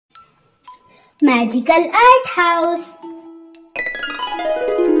Magical Art House.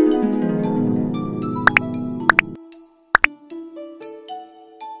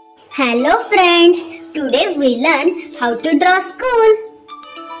 Hello friends, today we learn how to draw school.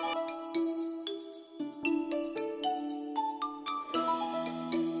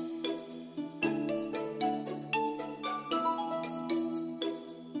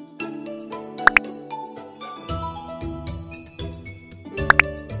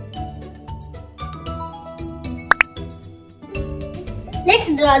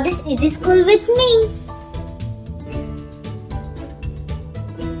 Let's draw this easy school with me.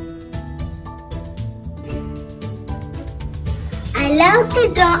 I love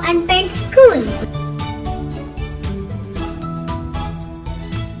to draw and paint school.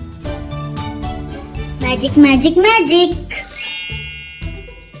 Magic, magic, magic.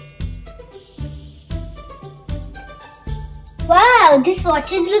 Wow, this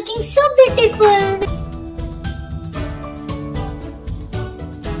watch is looking so beautiful.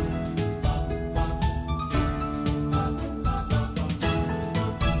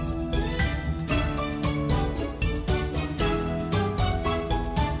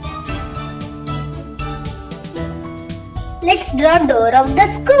 Let's draw door of the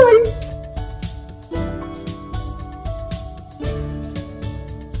school.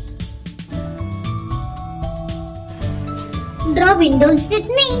 Draw windows with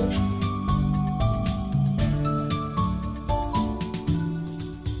me.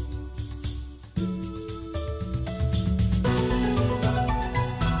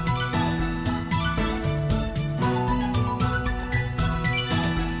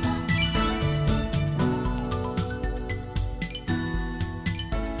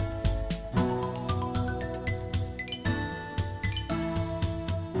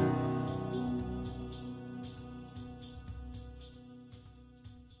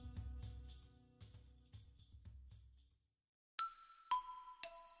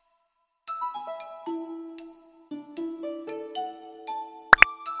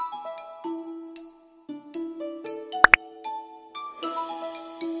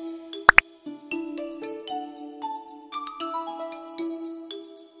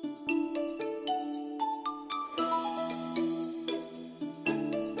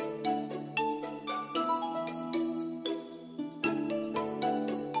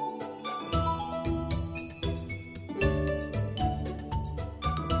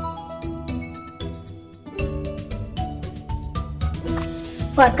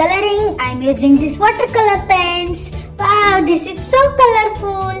 For coloring, I am using these watercolor pens. Wow, this is so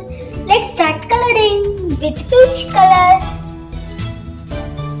colorful. Let's start coloring with peach color.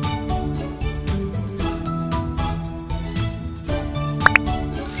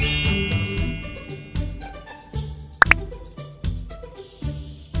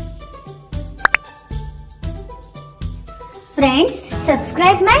 Friends,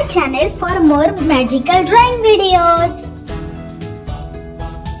 subscribe my channel for more magical drawing videos.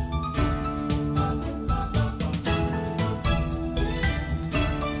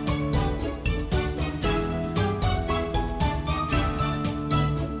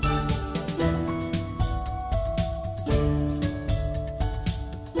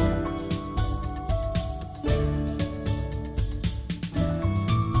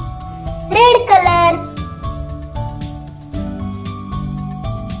 Red color,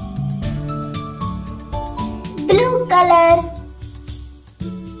 blue color,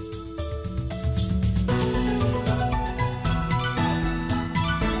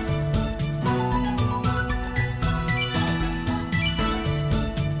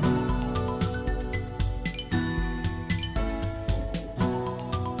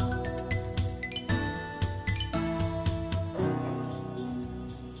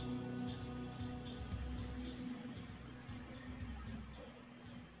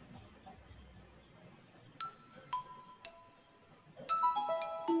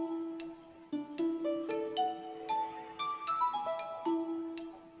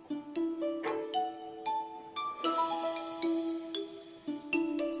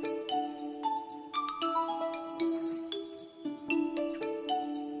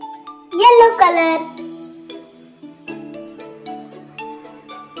 yellow color,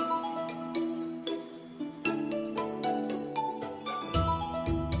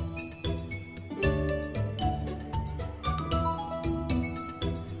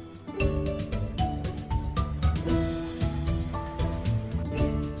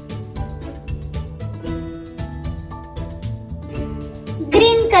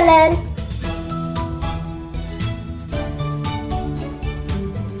 green color,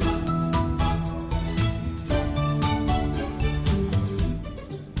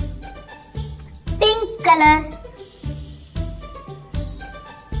 color.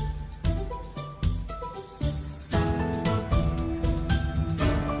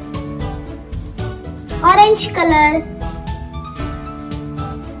 Orange color.